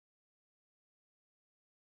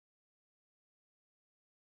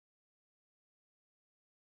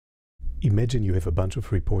Imagine you have a bunch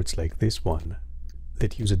of reports like this one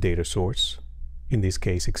that use a data source. In this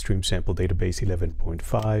case, Extreme Sample Database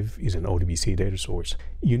 11.5 is an ODBC data source.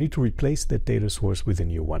 You need to replace that data source with a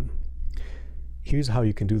new one. Here's how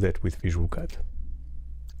you can do that with Visual Cut.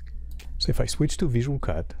 So if I switch to Visual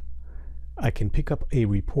Cut, I can pick up a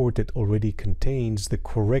report that already contains the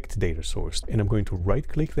correct data source. And I'm going to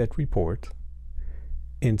right-click that report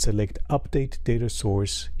and select Update Data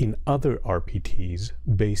Source in other RPTs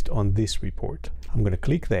based on this report. I'm going to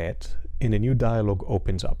click that, and a new dialog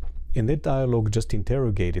opens up. And that dialog just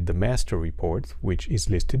interrogated the master report, which is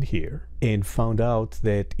listed here, and found out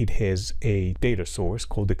that it has a data source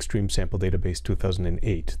called Extreme Sample Database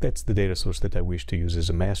 2008. That's the data source that I wish to use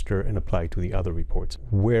as a master and apply to the other reports.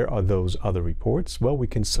 Where are those other reports? Well, we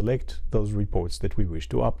can select those reports that we wish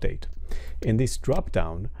to update. And this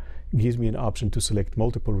drop-down gives me an option to select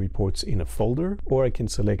multiple reports in a folder, or I can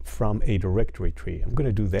select from a directory tree. I'm going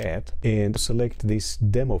to do that and select this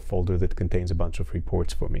demo folder that contains a bunch of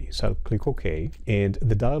reports for me. So I'll click OK, and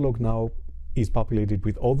the dialog now is populated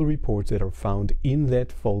with all the reports that are found in that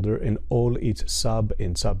folder and all its sub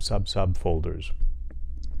and sub folders.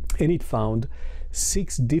 And it found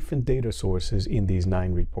 6 different data sources in these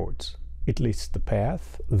 9 reports. It lists the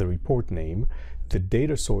path, the report name, the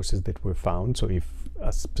data sources that were found. So if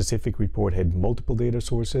a specific report had multiple data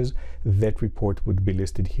sources, that report would be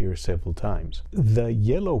listed here several times. The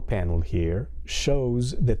yellow panel here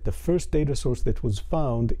shows that the first data source that was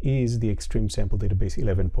found is the Extreme Sample Database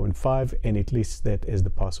 11.5, and it lists that as the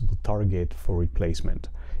possible target for replacement.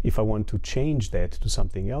 If I want to change that to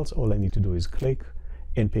something else, all I need to do is click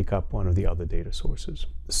and pick up one of the other data sources.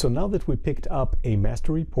 So now that we picked up a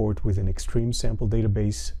master report with an Extreme Sample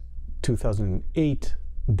Database 2008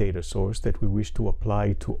 data source that we wish to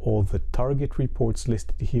apply to all the target reports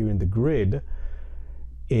listed here in the grid,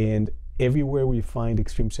 and everywhere we find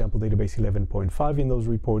Extreme Sample Database 11.5 in those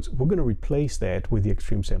reports, we're going to replace that with the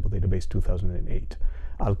Extreme Sample Database 2008.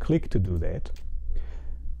 I'll click to do that,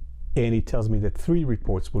 and it tells me that 3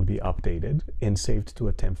 reports will be updated and saved to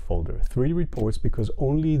a temp folder. 3 reports because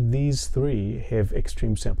only these 3 have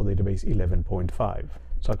Extreme Sample Database 11.5.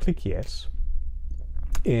 So I'll click yes,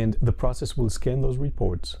 and the process will scan those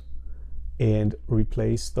reports and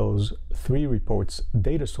replace those 3 reports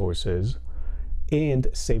data sources and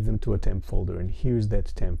save them to a temp folder. And here's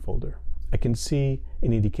that temp folder. I can see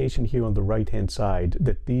an indication here on the right hand side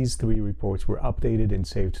that these 3 reports were updated and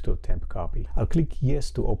saved to a temp copy. I'll click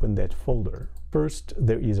yes to open that folder. First,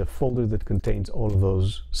 there is a folder that contains all of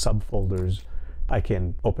those subfolders. I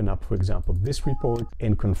can open up, for example, this report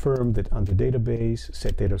and confirm that under database,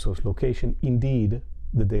 set data source location, indeed,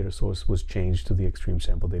 the data source was changed to the Extreme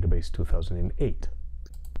Sample Database 2008.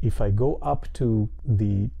 If I go up to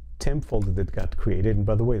the temp folder that got created, and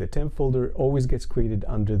by the way, the temp folder always gets created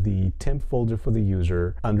under the temp folder for the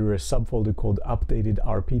user, under a subfolder called Updated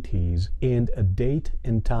RPTs, and a date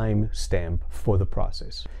and time stamp for the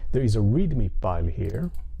process. There is a README file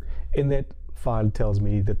here, and that file tells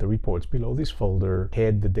me that the reports below this folder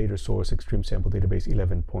had the data source Extreme Sample Database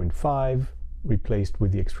 11.5, replaced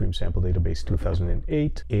with the Extreme Sample Database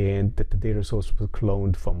 2008, and that the data source was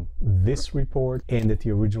cloned from this report, and that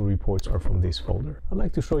the original reports are from this folder. I'd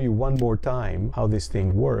like to show you one more time how this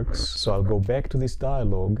thing works. So I'll go back to this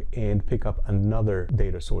dialog and pick up another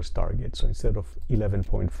data source target. So instead of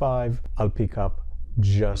 11.5, I'll pick up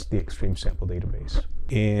just the Extreme Sample Database.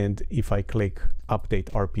 And if I click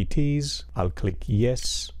Update RPTs, I'll click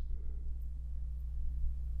yes.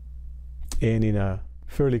 And in a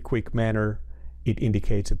fairly quick manner, it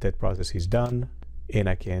indicates that that process is done, and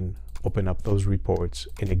I can open up those reports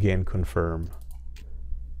and again confirm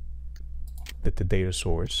that the data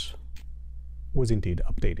source was indeed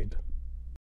updated.